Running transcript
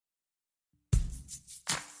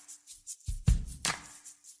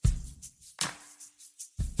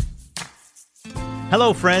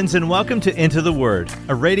Hello, friends, and welcome to Into the Word,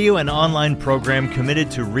 a radio and online program committed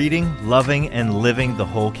to reading, loving, and living the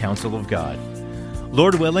whole counsel of God.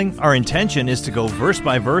 Lord willing, our intention is to go verse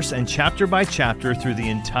by verse and chapter by chapter through the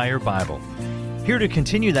entire Bible. Here to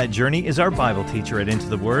continue that journey is our Bible teacher at Into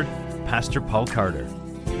the Word, Pastor Paul Carter.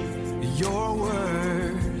 Your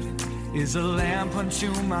word is a lamp unto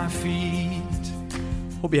my feet.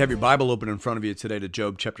 Hope you have your Bible open in front of you today to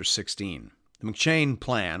Job chapter 16. The M'Cheyne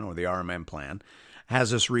plan, or the RMM plan,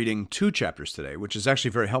 has us reading 2 chapters today, which is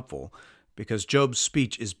actually very helpful because Job's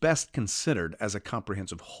speech is best considered as a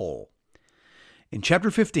comprehensive whole. In chapter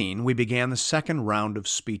 15, we began the second round of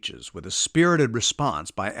speeches with a spirited response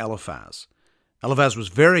by Eliphaz. Eliphaz was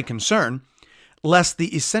very concerned lest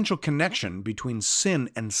the essential connection between sin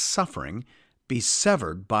and suffering be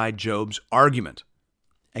severed by Job's argument.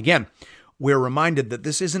 Again, we're reminded that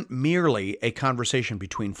this isn't merely a conversation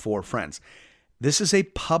between 4 friends. This is a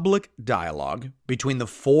public dialogue between the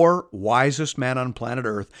 4 wisest men on planet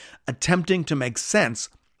Earth attempting to make sense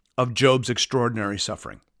of Job's extraordinary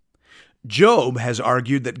suffering. Job has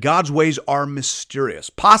argued that God's ways are mysterious,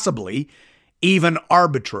 possibly even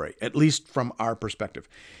arbitrary, at least from our perspective,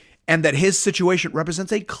 and that his situation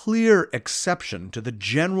represents a clear exception to the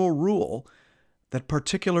general rule that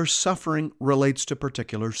particular suffering relates to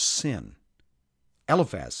particular sin.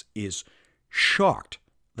 Eliphaz is shocked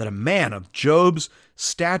that a man of Job's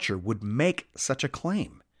stature would make such a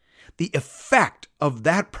claim. The effect of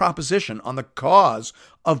that proposition on the cause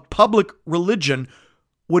of public religion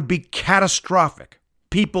would be catastrophic.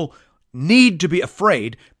 People need to be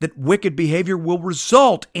afraid that wicked behavior will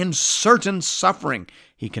result in certain suffering,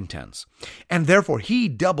 he contends. And therefore, he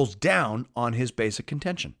doubles down on his basic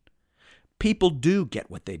contention. People do get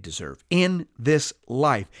what they deserve in this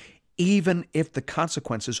life, even if the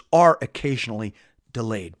consequences are occasionally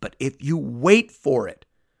delayed. But if you wait for it,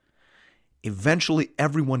 eventually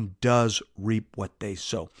everyone does reap what they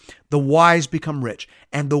sow. The wise become rich,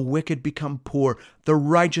 and the wicked become poor. The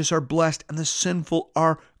righteous are blessed, and the sinful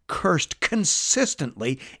are cursed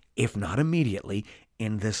consistently, if not immediately,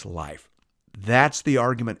 in this life. That's the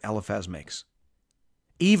argument Eliphaz makes.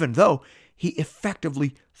 Even though he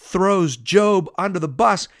effectively throws Job under the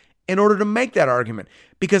bus in order to make that argument.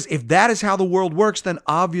 Because if that is how the world works, then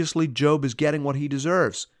obviously Job is getting what he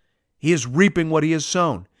deserves. He is reaping what he has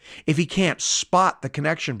sown. If he can't spot the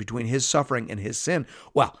connection between his suffering and his sin,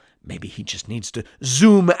 well, maybe he just needs to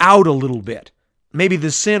zoom out a little bit. Maybe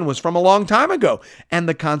the sin was from a long time ago, and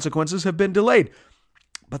the consequences have been delayed.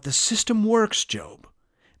 But the system works, Job.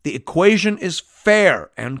 The equation is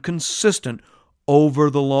fair and consistent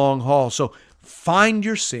over the long haul. So find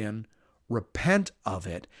your sin, repent of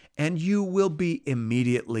it, and you will be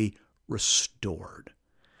immediately restored.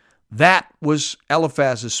 That was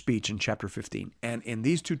Eliphaz's speech in chapter 15. And in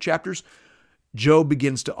these 2 chapters, Job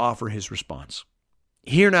begins to offer his response.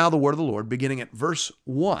 Hear now the word of the Lord, beginning at verse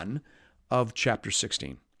 1 of chapter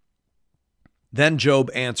 16. Then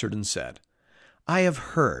Job answered and said, I have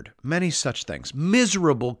heard many such things.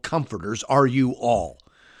 Miserable comforters are you all.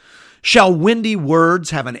 Shall windy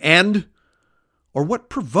words have an end? Or what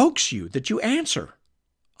provokes you that you answer?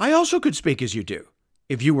 I also could speak as you do.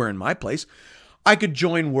 If you were in my place, I could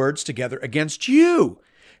join words together against you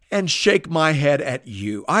and shake my head at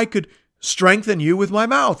you. I could strengthen you with my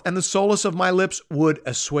mouth, and the solace of my lips would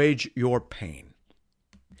assuage your pain.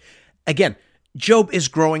 Again, Job is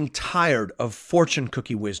growing tired of fortune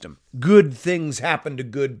cookie wisdom. Good things happen to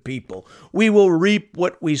good people. We will reap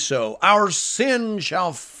what we sow. Our sin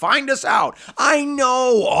shall find us out. I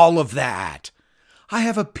know all of that. I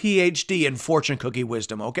have a PhD in fortune cookie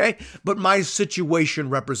wisdom, okay? But my situation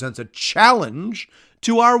represents a challenge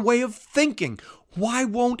to our way of thinking. Why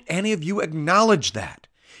won't any of you acknowledge that?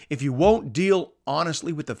 If you won't deal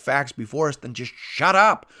honestly with the facts before us, then just shut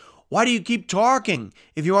up. Why do you keep talking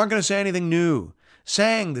if you aren't going to say anything new?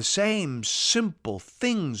 Saying the same simple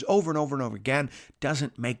things over and over and over again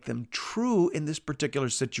doesn't make them true in this particular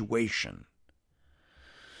situation.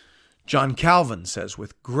 John Calvin says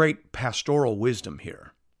with great pastoral wisdom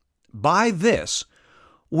here, by this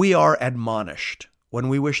we are admonished when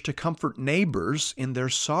we wish to comfort neighbors in their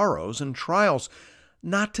sorrows and trials,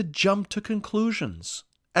 not to jump to conclusions,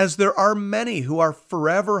 as there are many who are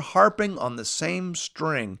forever harping on the same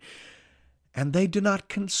string, and they do not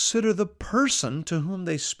consider the person to whom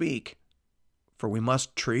they speak. For we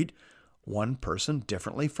must treat one person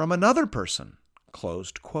differently from another person.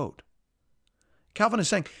 Closed quote. Calvin is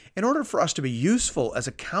saying, in order for us to be useful as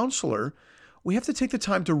a counselor, we have to take the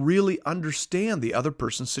time to really understand the other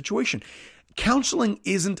person's situation. Counseling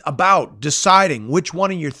isn't about deciding which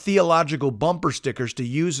one of your theological bumper stickers to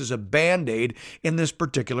use as a Band-Aid in this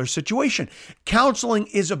particular situation. Counseling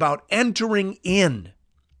is about entering in,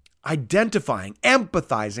 identifying,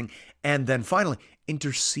 empathizing, and then finally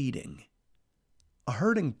interceding. A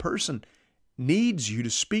hurting person needs you to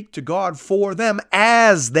speak to God for them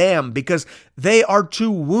as them because they are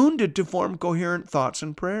too wounded to form coherent thoughts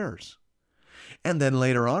and prayers. And then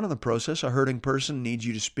later on in the process, a hurting person needs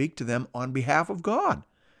you to speak to them on behalf of God.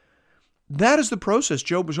 That is the process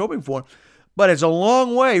Job was hoping for, but it's a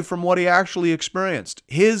long way from what he actually experienced.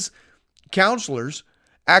 His counselors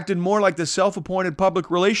acted more like the self-appointed public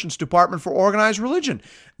relations department for organized religion.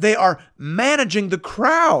 They are managing the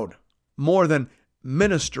crowd more than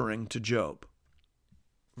ministering to Job.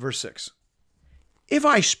 Verse 6, if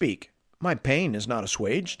I speak, my pain is not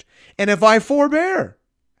assuaged, and if I forbear,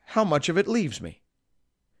 how much of it leaves me?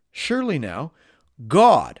 Surely now,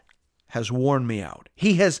 God has worn me out.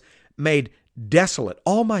 He has made desolate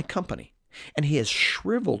all my company, and he has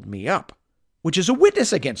shriveled me up, which is a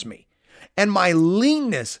witness against me. And my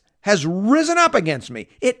leanness has risen up against me.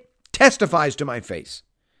 It testifies to my face.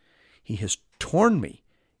 He has torn me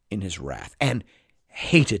in his wrath and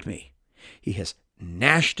hated me. He has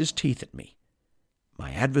gnashed his teeth at me.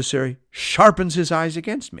 My adversary sharpens his eyes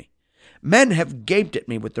against me. Men have gaped at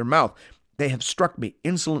me with their mouth. They have struck me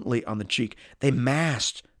insolently on the cheek. They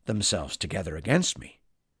massed themselves together against me.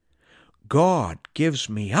 God gives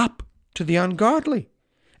me up to the ungodly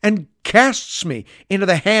and casts me into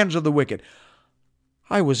the hands of the wicked.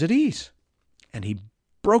 I was at ease, and he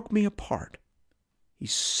broke me apart. He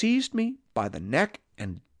seized me by the neck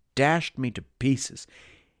and dashed me to pieces.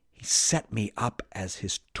 He set me up as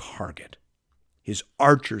his target. His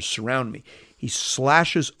archers surround me. He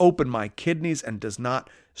slashes open my kidneys and does not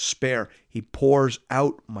spare. He pours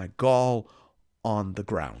out my gall on the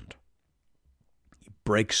ground. He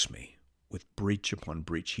breaks me with breach upon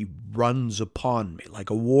breach. He runs upon me like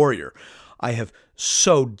a warrior. I have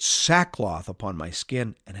sewed sackcloth upon my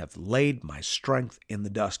skin and have laid my strength in the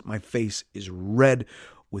dust. My face is red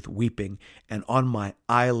with weeping, and on my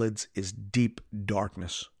eyelids is deep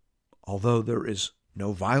darkness. Although there is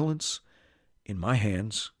no violence in my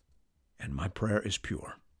hands, and my prayer is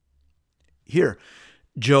pure. Here,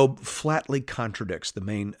 Job flatly contradicts the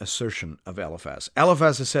main assertion of Eliphaz.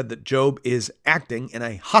 Eliphaz has said that Job is acting in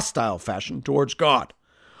a hostile fashion towards God.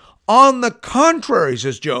 On the contrary,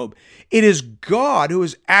 says Job, it is God who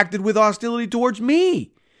has acted with hostility towards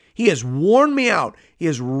me. He has worn me out. He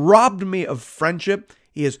has robbed me of friendship.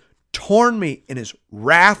 He has torn me in his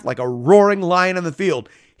wrath like a roaring lion in the field.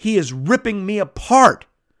 He is ripping me apart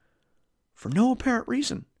for no apparent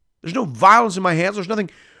reason. There's no violence in my hands. There's nothing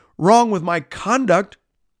wrong with my conduct.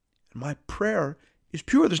 And my prayer is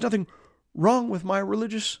pure. There's nothing wrong with my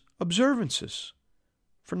religious observances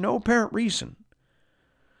for no apparent reason.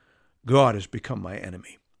 God has become my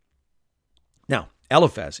enemy. Now,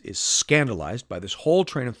 Eliphaz is scandalized by this whole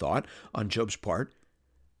train of thought on Job's part,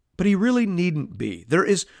 but he really needn't be. There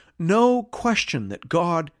is no question that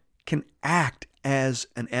God can act as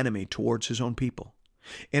an enemy towards his own people.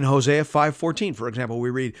 In Hosea 5:14, for example, we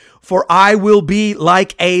read, "For I will be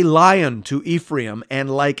like a lion to Ephraim and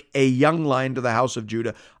like a young lion to the house of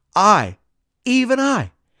Judah. I, even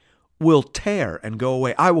I, will tear and go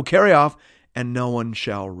away. I will carry off, and no one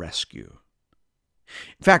shall rescue."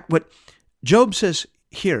 In fact, what Job says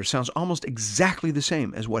here sounds almost exactly the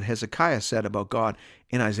same as what Hezekiah said about God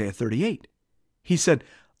in Isaiah 38. He said,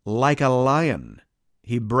 "Like a lion,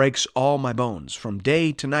 he breaks all my bones. From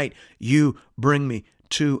day to night, you bring me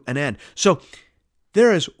to an end." So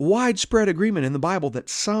there is widespread agreement in the Bible that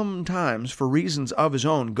sometimes, for reasons of his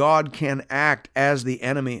own, God can act as the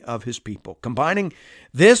enemy of his people. Combining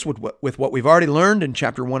this with what we've already learned in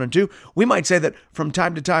chapter 1 and 2, we might say that from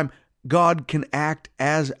time to time, God can act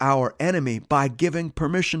as our enemy by giving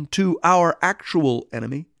permission to our actual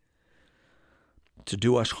enemy to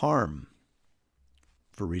do us harm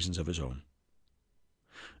for reasons of his own.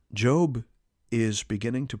 Job is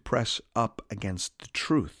beginning to press up against the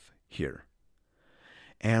truth here.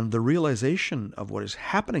 And the realization of what is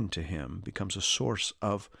happening to him becomes a source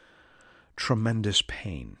of tremendous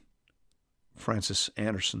pain. Francis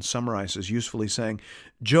Anderson summarizes usefully saying,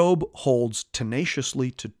 Job holds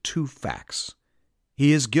tenaciously to two facts.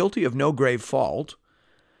 He is guilty of no grave fault,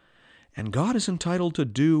 and God is entitled to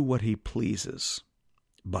do what he pleases.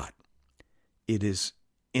 But it is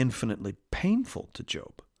infinitely painful to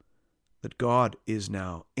Job that God is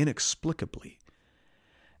now inexplicably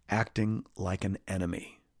acting like an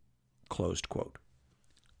enemy. Closed quote.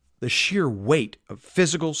 The sheer weight of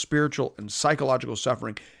physical, spiritual, and psychological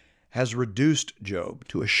suffering has reduced Job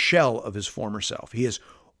to a shell of his former self. He is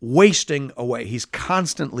wasting away. He's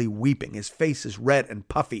constantly weeping. His face is red and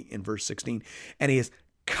puffy in verse 16, and he is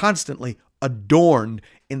constantly adorned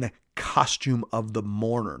in the costume of the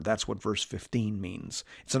mourner. That's what verse 15 means.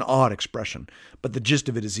 It's an odd expression, but the gist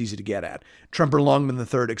of it is easy to get at. Tremper Longman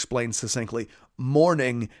III explains succinctly,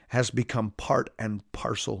 mourning has become part and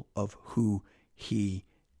parcel of who he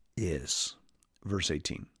is. Verse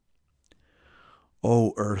 18.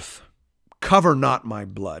 O earth, cover not my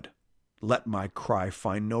blood. Let my cry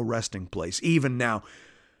find no resting place. Even now,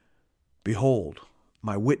 behold,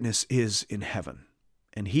 my witness is in heaven,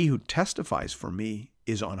 and he who testifies for me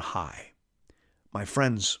is on high. My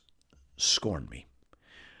friends scorn me.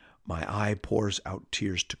 My eye pours out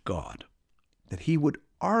tears to God, that he would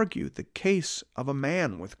argue the case of a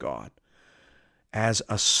man with God, as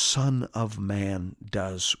a son of man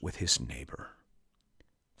does with his neighbor.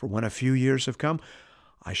 For when a few years have come,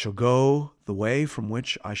 I shall go the way from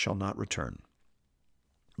which I shall not return.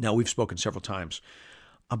 Now, we've spoken several times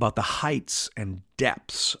about the heights and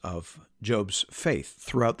depths of Job's faith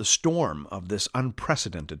throughout the storm of this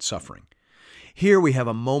unprecedented suffering. Here we have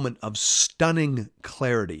a moment of stunning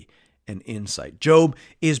clarity and insight. Job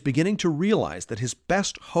is beginning to realize that his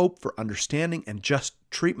best hope for understanding and just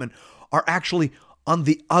treatment are actually on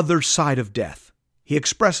the other side of death. He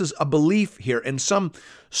expresses a belief here in some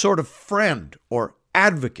sort of friend or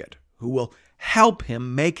advocate who will help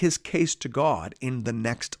him make his case to God in the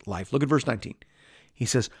next life. Look at verse 19. He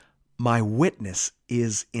says, my witness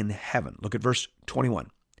is in heaven. Look at verse 21.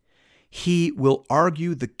 He will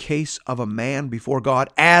argue the case of a man before God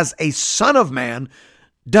as a son of man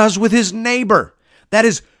does with his neighbor. That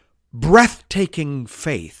is breathtaking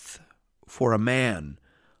faith for a man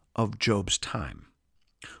of Job's time.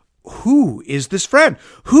 Who is this friend?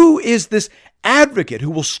 Who is this advocate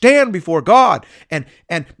who will stand before God and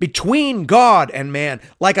between God and man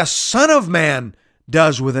like a son of man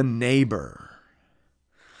does with a neighbor?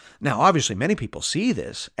 Now, obviously, many people see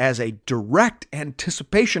this as a direct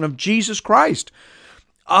anticipation of Jesus Christ.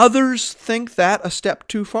 Others think that a step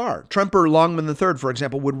too far. Tremper Longman III, for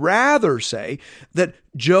example, would rather say that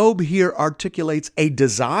Job here articulates a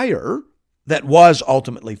desire that was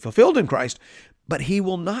ultimately fulfilled in Christ, but he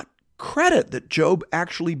will not credit that Job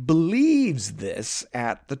actually believes this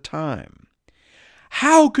at the time.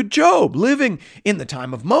 How could Job, living in the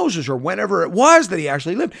time of Moses or whenever it was that he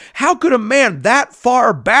actually lived, how could a man that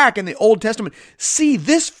far back in the Old Testament see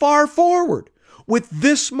this far forward with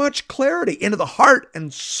this much clarity into the heart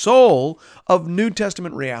and soul of New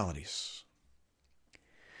Testament realities?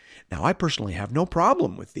 Now, I personally have no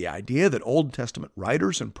problem with the idea that Old Testament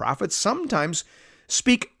writers and prophets sometimes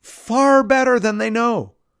speak far better than they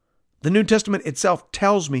know. The New Testament itself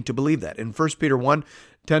tells me to believe that. In 1 Peter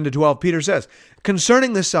 1:10-12, Peter says,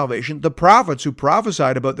 concerning this salvation, the prophets who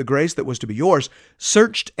prophesied about the grace that was to be yours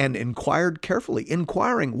searched and inquired carefully,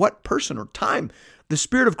 inquiring what person or time the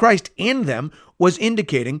Spirit of Christ in them was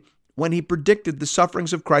indicating when he predicted the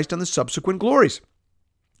sufferings of Christ and the subsequent glories.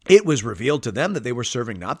 It was revealed to them that they were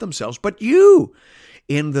serving not themselves, but you,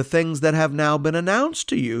 in the things that have now been announced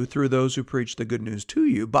to you through those who preach the good news to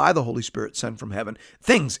you by the Holy Spirit sent from heaven,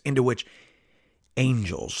 things into which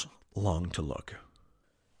angels long to look.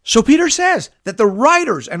 So Peter says that the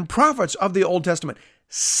writers and prophets of the Old Testament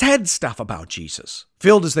said stuff about Jesus,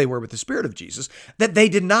 filled as they were with the Spirit of Jesus, that they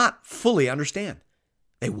did not fully understand.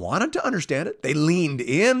 They wanted to understand it. They leaned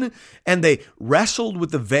in and they wrestled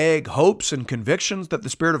with the vague hopes and convictions that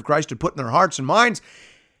the Spirit of Christ had put in their hearts and minds.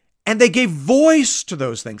 And they gave voice to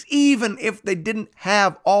those things, even if they didn't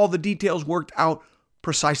have all the details worked out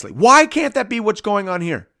precisely. Why can't that be what's going on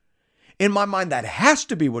here? In my mind, that has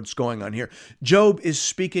to be what's going on here. Job is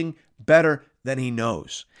speaking better than he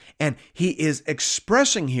knows. And he is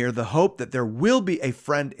expressing here the hope that there will be a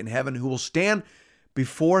friend in heaven who will stand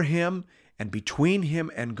before him and between him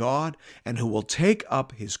and God, and who will take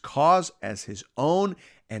up his cause as his own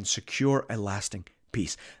and secure a lasting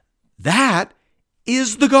peace. That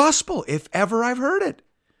is the gospel, if ever I've heard it.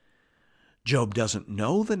 Job doesn't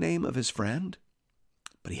know the name of his friend,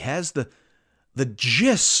 but he has the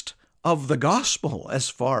gist of the gospel as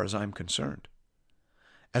far as I'm concerned.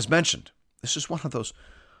 As mentioned, this is one of those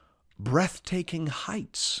breathtaking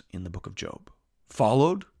heights in the book of Job,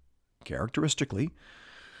 followed, characteristically,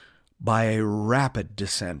 by a rapid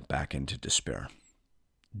descent back into despair.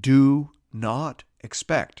 Do not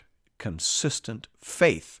expect consistent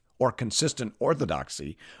faith or consistent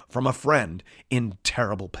orthodoxy from a friend in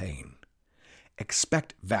terrible pain.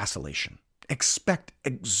 Expect vacillation. Expect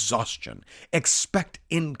exhaustion. Expect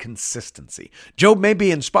inconsistency. Job may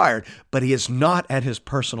be inspired, but he is not at his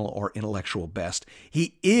personal or intellectual best.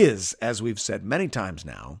 He is, as we've said many times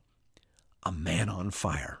now, a man on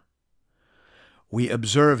fire. We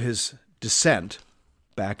observe his descent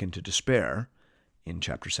back into despair in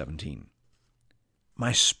chapter 17.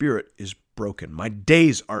 My spirit is broken. My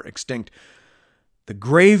days are extinct. The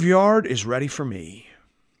graveyard is ready for me.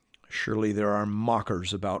 Surely there are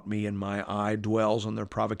mockers about me, and my eye dwells on their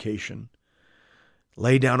provocation.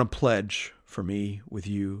 Lay down a pledge for me with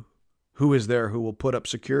you. Who is there who will put up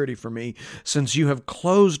security for me? Since you have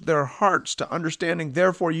closed their hearts to understanding,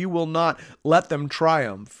 therefore you will not let them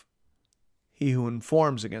triumph. He who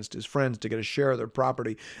informs against his friends to get a share of their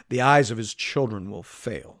property, the eyes of his children will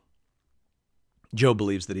fail. Job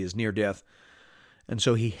believes that he is near death, and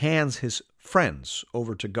so he hands his friends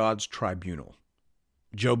over to God's tribunal.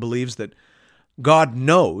 Job believes that God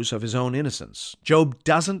knows of his own innocence. Job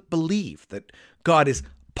doesn't believe that God is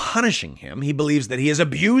punishing him. He believes that he is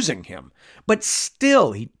abusing him. But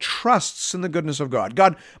still, he trusts in the goodness of God.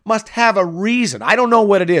 God must have a reason. I don't know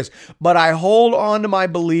what it is, but I hold on to my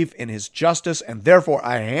belief in his justice, and therefore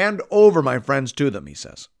I hand over my friends to them, he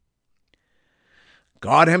says.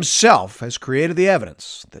 God himself has created the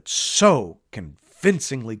evidence that so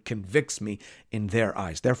convincingly convicts me in their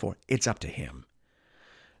eyes. Therefore, it's up to him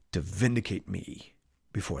to vindicate me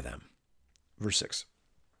before them. Verse 6.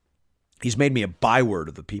 He's made me a byword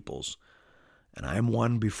of the peoples, and I am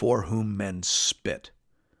one before whom men spit.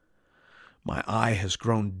 My eye has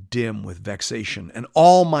grown dim with vexation, and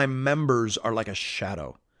all my members are like a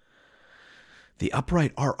shadow. The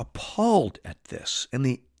upright are appalled at this, and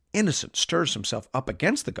the innocent stirs himself up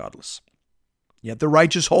against the godless. Yet the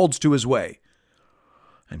righteous holds to his way,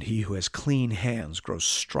 and he who has clean hands grows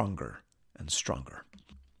stronger and stronger.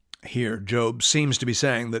 Here, Job seems to be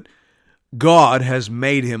saying that God has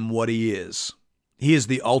made him what he is. He is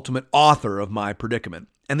the ultimate author of my predicament.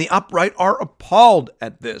 And the upright are appalled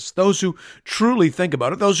at this. Those who truly think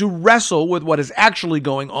about it, those who wrestle with what is actually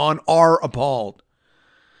going on, are appalled.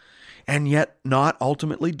 And yet not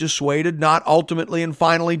ultimately dissuaded, not ultimately and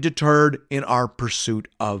finally deterred in our pursuit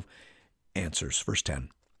of answers. Verse 10.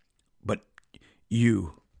 But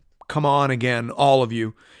you, come on again, all of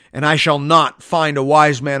you, and I shall not find a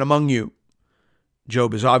wise man among you.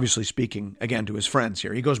 Job is obviously speaking again to his friends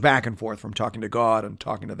here. He goes back and forth from talking to God and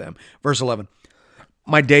talking to them. Verse 11,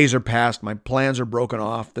 my days are past, my plans are broken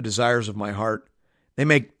off, the desires of my heart. They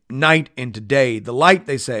make night into day. The light,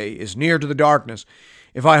 they say, is near to the darkness.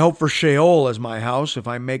 If I hope for Sheol as my house, if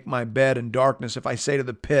I make my bed in darkness, if I say to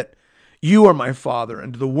the pit, you are my father,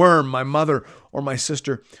 and to the worm, my mother or my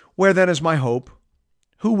sister, where then is my hope?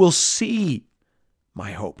 Who will see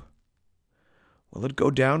my hope? Will it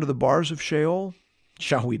go down to the bars of Sheol?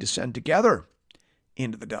 Shall we descend together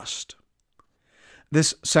into the dust?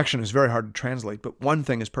 This section is very hard to translate, but one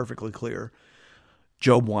thing is perfectly clear.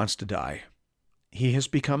 Job wants to die. He has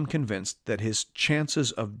become convinced that his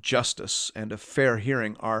chances of justice and a fair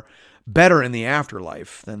hearing are better in the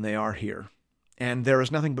afterlife than they are here. And there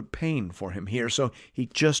is nothing but pain for him here, so he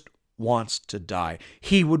just wants to die.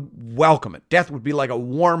 He would welcome it. Death would be like a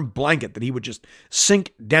warm blanket that he would just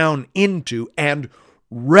sink down into and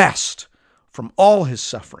rest from all his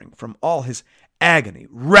suffering, from all his agony.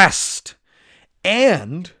 Rest.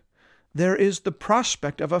 And there is the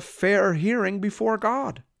prospect of a fair hearing before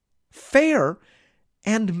God. Fair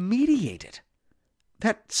and mediated.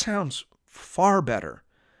 That sounds far better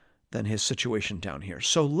than his situation down here.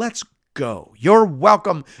 So let's go. You're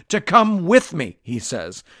welcome to come with me, he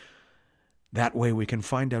says. That way we can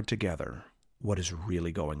find out together what is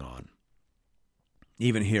really going on.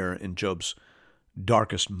 Even here in Job's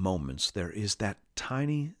darkest moments, there is that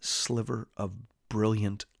tiny sliver of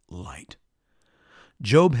brilliant light.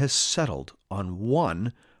 Job has settled on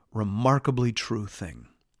one remarkably true thing.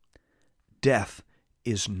 Death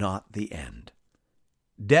is not the end.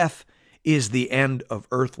 Death is the end of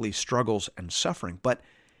earthly struggles and suffering, but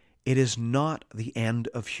it is not the end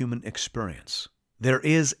of human experience. There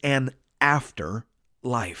is an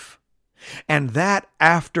afterlife. And that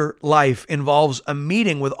afterlife involves a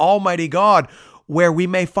meeting with Almighty God where we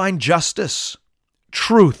may find justice,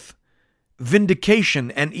 truth,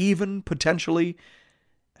 vindication, and even potentially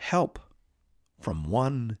help from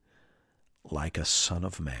one like a Son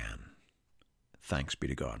of Man. Thanks be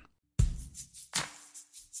to God.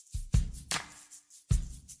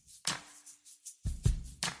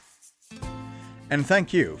 And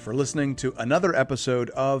thank you for listening to another episode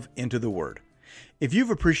of Into the Word. If you've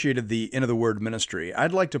appreciated the Into the Word ministry,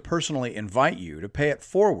 I'd like to personally invite you to pay it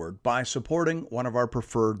forward by supporting one of our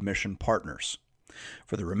preferred mission partners.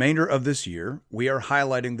 For the remainder of this year, we are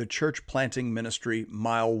highlighting the church planting ministry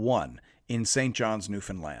Mile 1 in St. John's,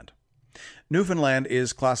 Newfoundland. Newfoundland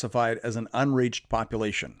is classified as an unreached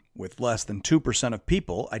population, with less than 2% of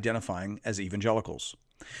people identifying as evangelicals.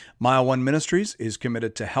 Mile 1 Ministries is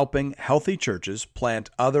committed to helping healthy churches plant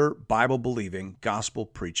other Bible-believing,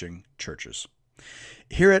 gospel-preaching churches.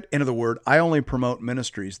 Here at Into the Word, I only promote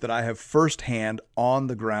ministries that I have firsthand,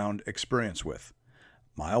 on-the-ground experience with.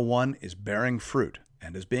 Mile 1 is bearing fruit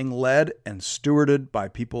and is being led and stewarded by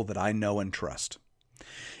people that I know and trust.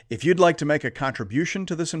 If you'd like to make a contribution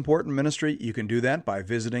to this important ministry, you can do that by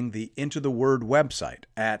visiting the Into the Word website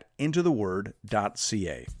at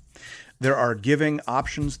intotheword.ca. There are giving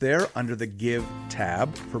options there under the Give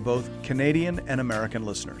tab for both Canadian and American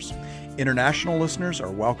listeners. International listeners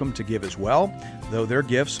are welcome to give as well, though their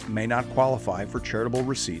gifts may not qualify for charitable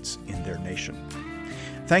receipts in their nation.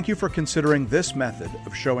 Thank you for considering this method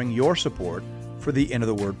of showing your support for the Into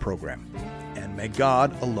the Word program, and may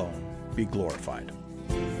God alone be glorified.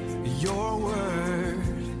 Your word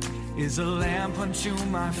is a lamp unto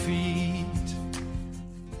my feet